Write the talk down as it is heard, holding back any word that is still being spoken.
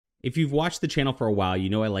If you've watched the channel for a while, you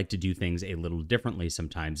know I like to do things a little differently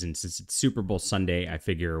sometimes. And since it's Super Bowl Sunday, I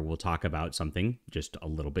figure we'll talk about something just a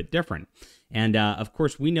little bit different. And of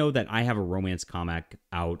course, we know that I have a romance comic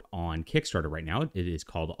out on Kickstarter right now. It is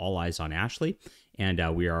called All Eyes on Ashley.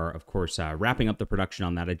 And we are, of course, wrapping up the production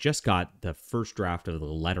on that. I just got the first draft of the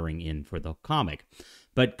lettering in for the comic.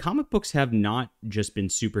 But comic books have not just been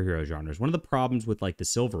superhero genres. One of the problems with like the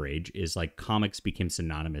Silver Age is like comics became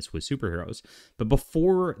synonymous with superheroes. But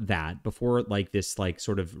before that, before like this like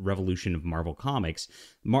sort of revolution of Marvel comics,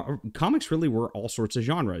 comics really were all sorts of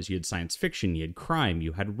genres. You had science fiction, you had crime,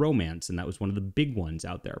 you had romance, and that was one of the big ones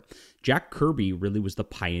out there. Jack Kirby really was the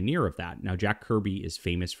pioneer of that. Now, Jack Kirby is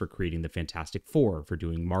famous for creating the Fantastic Four, for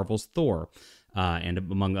doing Marvel's Thor, and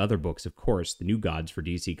among other books, of course, the New Gods for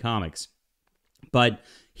DC Comics. But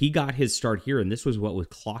he got his start here, and this was what was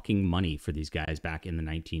clocking money for these guys back in the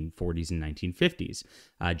 1940s and 1950s.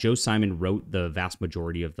 Joe Simon wrote the vast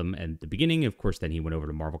majority of them at the beginning. Of course, then he went over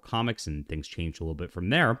to Marvel Comics, and things changed a little bit from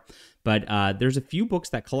there. But there's a few books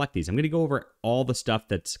that collect these. I'm going to go over all the stuff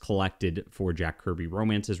that's collected for Jack Kirby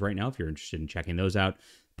romances right now, if you're interested in checking those out.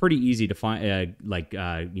 Pretty easy to find,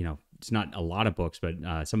 it's not a lot of books,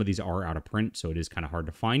 but some of these are out of print, so it is kind of hard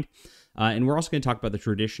to find. And we're also going to talk about the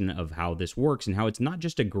tradition of how this works and how it's not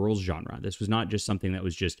just a girls' genre. This was not just something that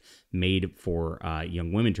was just made for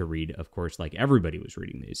young women to read. Of course, like everybody was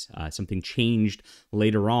reading these. Something changed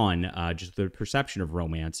later on, just the perception of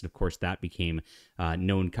romance. And of course, that became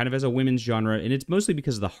known kind of as a women's genre. And it's mostly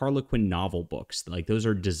because of the Harlequin novel books. Like those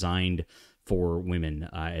are designed for women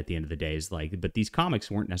at the end of the day. But these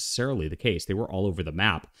comics weren't necessarily the case. They were all over the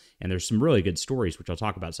map. And there's some really good stories, which I'll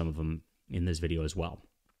talk about some of them in this video as well.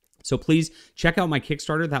 So please check out my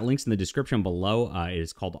Kickstarter. That link's in the description below. It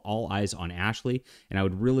is called All Eyes on Ashley. And I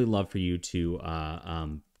would really love for you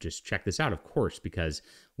to just check this out, of course, because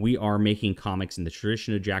we are making comics in the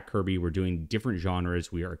tradition of Jack Kirby. We're doing different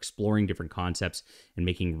genres. We are exploring different concepts and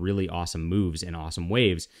making really awesome moves and awesome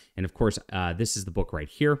waves. And of course, this is the book right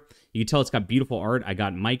here. You can tell it's got beautiful art. I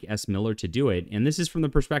got Mike S. Miller to do it. And this is from the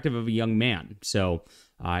perspective of a young man. So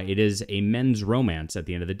it is a men's romance at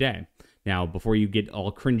the end of the day. Now, before you get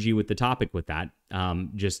all cringy with the topic with that,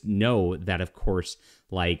 just know that, of course,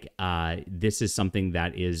 this is something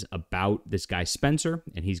that is about this guy Spencer,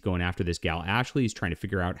 and he's going after this gal Ashley. He's trying to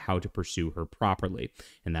figure out how to pursue her properly,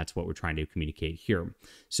 and that's what we're trying to communicate here.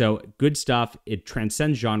 So, good stuff. It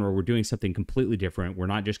transcends genre. We're doing something completely different. We're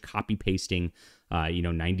not just copy-pasting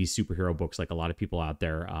 90s superhero books like a lot of people out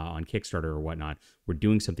there on Kickstarter or whatnot. We're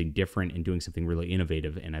doing something different and doing something really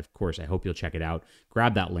innovative. And of course, I hope you'll check it out.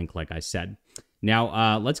 Grab that link, like I said.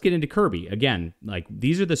 Now, let's get into Kirby. Again, like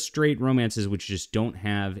these are the straight romances which just don't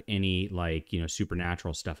have any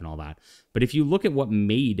supernatural stuff and all that. But if you look at what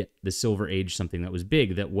made the Silver Age something that was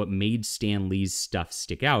big, that what made Stan Lee's stuff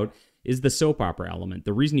stick out is the soap opera element.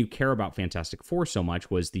 The reason you care about Fantastic Four so much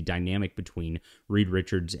was the dynamic between Reed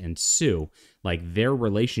Richards and Sue. Like, their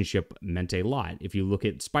relationship meant a lot. If you look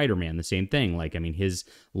at Spider-Man, the same thing. His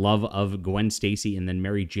love of Gwen Stacy and then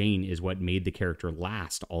Mary Jane is what made the character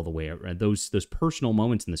last all the way. Those personal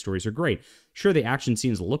moments in the stories are great. Sure, the action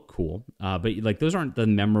scenes look cool, but those aren't the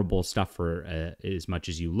memorable stuff for as much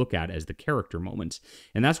as you look at as the character moments.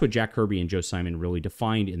 And that's what Jack Kirby and Joe Simon really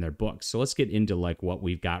defined in their books. So let's get into what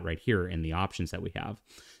we've got right here and the options that we have.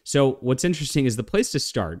 So what's interesting is the place to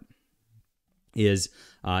start is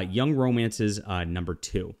Young Romances number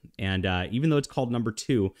 2. And even though it's called number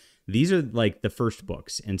 2, these are the first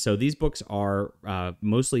books. And so these books are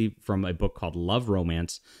mostly from a book called Love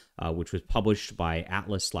Romance, which was published by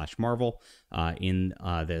Atlas/Marvel in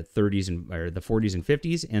the 30s or the 40s and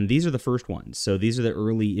 50s. And these are the first ones. So these are the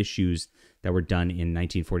early issues that were done in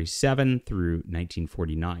 1947 through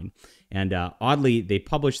 1949. And oddly, they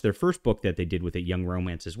published their first book that they did with it, Young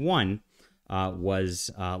Romances 1, was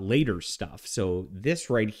later stuff. So this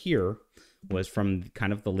right here was from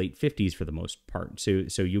kind of the late 50s for the most part.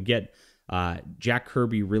 So you get Jack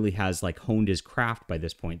Kirby really has honed his craft by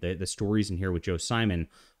this point. The stories in here with Joe Simon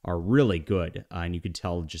are really good, and you can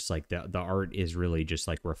tell just the art is really just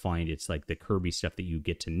refined. It's the Kirby stuff that you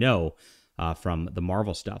get to know from the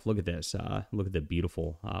Marvel stuff. Look at this. Look at the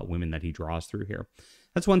beautiful women that he draws through here.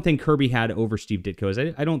 That's one thing Kirby had over Steve Ditko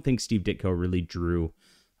is I don't think Steve Ditko really drew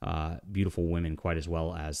beautiful women quite as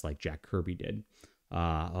well as Jack Kirby did.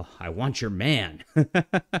 I Want Your Man.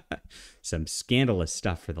 Some scandalous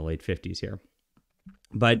stuff for the late 50s here.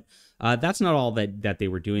 But That's not all that they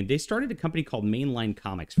were doing. They started a company called Mainline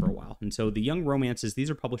Comics for a while. And so the Young Romances, these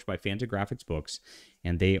are published by Fantagraphics Books,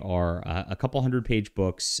 and they are a couple 100-page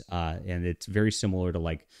books, and it's very similar to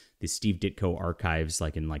like the Steve Ditko archives,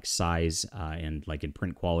 like in like size and like in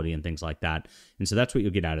print quality and things like that. And so that's what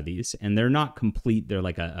you'll get out of these. And they're not complete. They're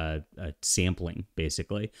like a sampling,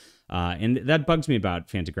 basically. And that bugs me about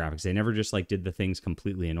Fantagraphics. They never just like did the things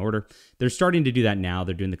completely in order. They're starting to do that now.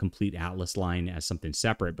 They're doing the complete Atlas line as something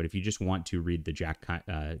separate. But if you just want to read the Jack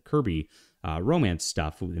Kirby romance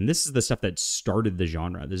stuff, and this is the stuff that started the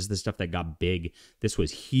genre. This is the stuff that got big. This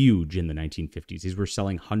was huge in the 1950s. These were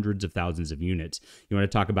selling hundreds of thousands of units. You want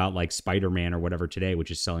to talk about like Spider-Man or whatever today,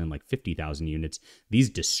 which is selling like 50,000 units. These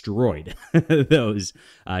destroyed those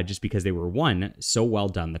just because they were, one, so well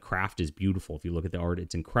done. The craft is beautiful. If you look at the art,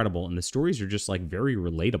 it's incredible. And the stories are just like very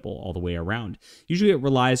relatable all the way around. Usually it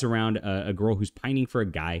relies around a girl who's pining for a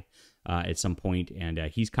guy at some point, and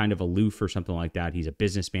he's kind of aloof or something like that. He's a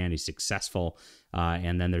businessman, he's successful,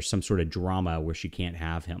 and then there's some sort of drama where she can't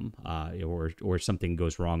have him, or something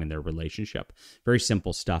goes wrong in their relationship. Very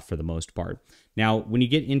simple stuff for the most part. Now, when you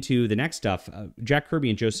get into the next stuff, Jack Kirby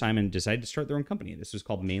and Joe Simon decided to start their own company. This was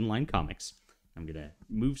called Mainline Comics. I'm going to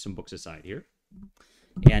move some books aside here.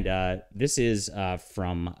 And this is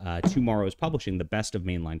from Tomorrow's Publishing, the best of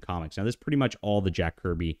Mainline Comics. Now, this is pretty much all the Jack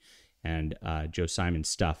Kirby and Joe Simon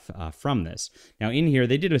stuff from this. Now, in here,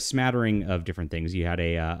 they did a smattering of different things. You had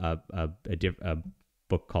a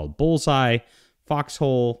book called Bullseye,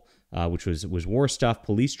 Foxhole, which was war stuff,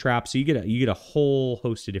 Police Trap. So you get a whole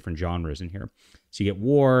host of different genres in here. So you get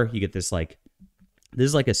war, you get this like a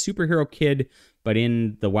superhero kid, but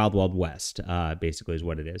in the Wild Wild West, basically is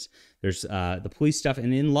what it is. There's the police stuff,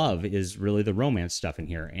 and In Love is really the romance stuff in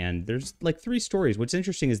here. And there's like 3 stories. What's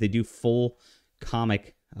interesting is they do full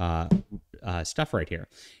comic stuff right here.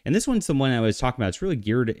 And this one's the one I was talking about. It's really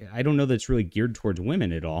geared, I don't know that it's really geared towards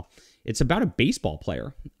women at all. It's about a baseball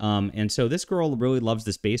player. And so this girl really loves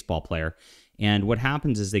this baseball player. And what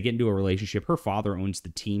happens is they get into a relationship. Her father owns the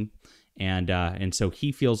team. And so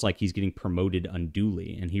he feels like he's getting promoted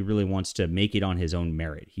unduly, and he really wants to make it on his own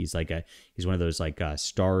merit. He's one of those like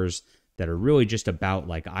stars that are really just about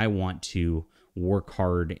like, I want to work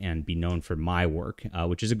hard and be known for my work,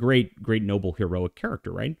 which is a great noble heroic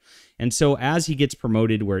character, right? And so as he gets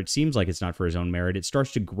promoted where it seems like it's not for his own merit, it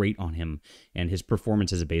starts to grate on him, and his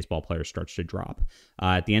performance as a baseball player starts to drop.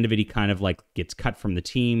 At the end of it, he kind of like gets cut from the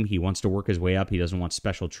team. He wants to work his way up. He doesn't want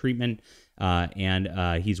special treatment.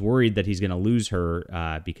 And he's worried that he's going to lose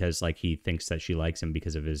her because like he thinks that she likes him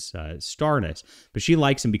because of his starness, but she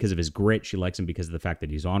likes him because of his grit. She likes him because of the fact that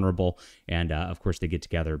he's honorable. And of course they get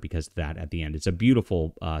together because of that at the end. It's a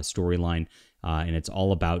beautiful storyline. And it's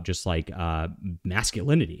all about just like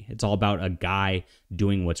masculinity. It's all about a guy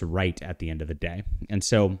doing what's right at the end of the day. And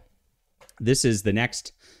so this is the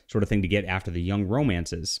next sort of thing to get after the Young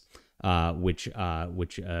Romances. Which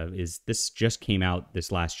is, this just came out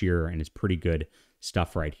this last year, and it's pretty good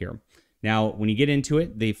stuff right here. Now, when you get into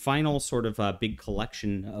it, the final sort of big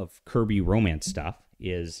collection of Kirby romance stuff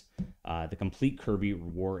is the complete Kirby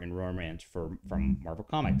War and Romance from Marvel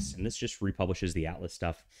Comics, and this just republishes the Atlas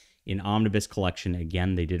stuff in omnibus collection.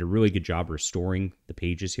 Again, they did a really good job restoring the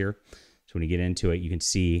pages here. So when you get into it, you can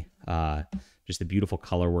see just the beautiful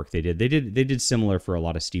color work they did. They did similar for a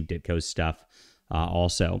lot of Steve Ditko's stuff.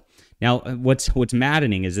 Also. Now, what's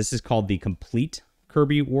maddening is this is called the complete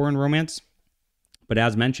Kirby War and Romance. But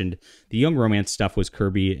as mentioned, the Young Romance stuff was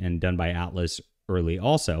Kirby and done by Atlas early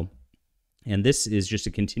also. And this is just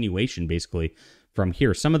a continuation, basically, from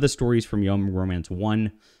here. Some of the stories from Young Romance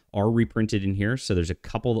 1 are reprinted in here, so there's a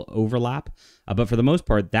couple overlap. But for the most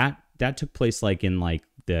part, that took place like in like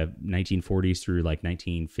the 1940s through like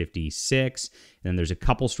 1956. And then there's a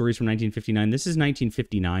couple stories from 1959. This is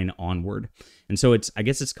 1959 onward. And so I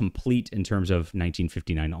guess it's complete in terms of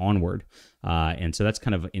 1959 onward. And so that's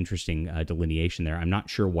kind of interesting delineation there. I'm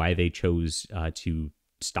not sure why they chose to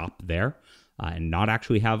stop there and not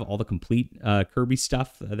actually have all the complete Kirby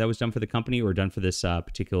stuff that was done for the company or done for this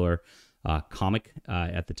particular comic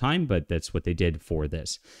at the time, but that's what they did for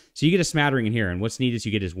this. So you get a smattering in here, and what's neat is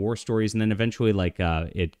you get his war stories, and then eventually like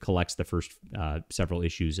it collects the first several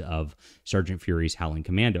issues of Sergeant Fury's Howling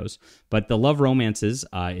Commandos. But the Love Romances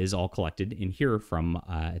is all collected in here from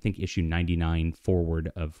I think issue 99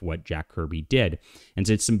 forward of what Jack Kirby did, and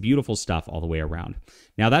so it's some beautiful stuff all the way around.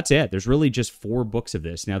 Now that's it. There's really just 4 books of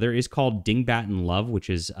this. Now there is called Dingbat and Love,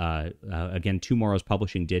 which is again Tomorrow's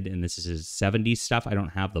Publishing did, and this is his 70s stuff. I don't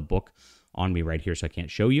have the book on me right here, so I can't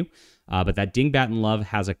show you. But that Dingbat and Love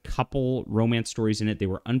has a couple romance stories in it. They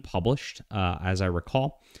were unpublished, as I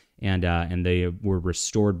recall. and they were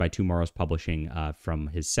restored by Tomorrow's Publishing from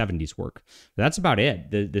his 70s work. But that's about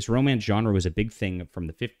it. This romance genre was a big thing from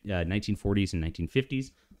the 1940s and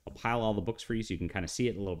 1950s. I'll pile all the books for you so you can kind of see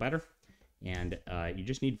it a little better. And you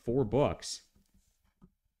just need 4 books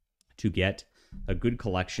to get a good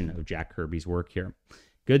collection of Jack Kirby's work here.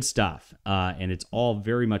 Good stuff. And it's all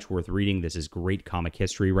very much worth reading. This is great comic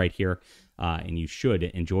history right here. And you should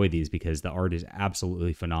enjoy these because the art is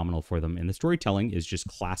absolutely phenomenal for them. And the storytelling is just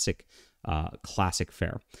classic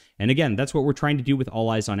fare. And again, that's what we're trying to do with All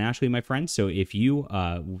Eyes on Ashley, my friends. So if you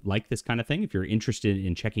like this kind of thing, if you're interested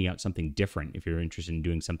in checking out something different, if you're interested in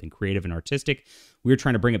doing something creative and artistic, we're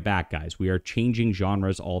trying to bring it back, guys. We are changing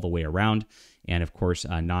genres all the way around. And of course,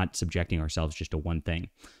 not subjecting ourselves just to one thing.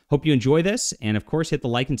 Hope you enjoy this. And of course, hit the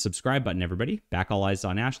like and subscribe button, everybody. Back All Eyes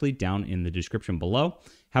on Ashley down in the description below.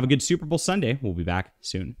 Have a good Super Bowl Sunday. We'll be back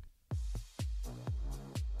soon.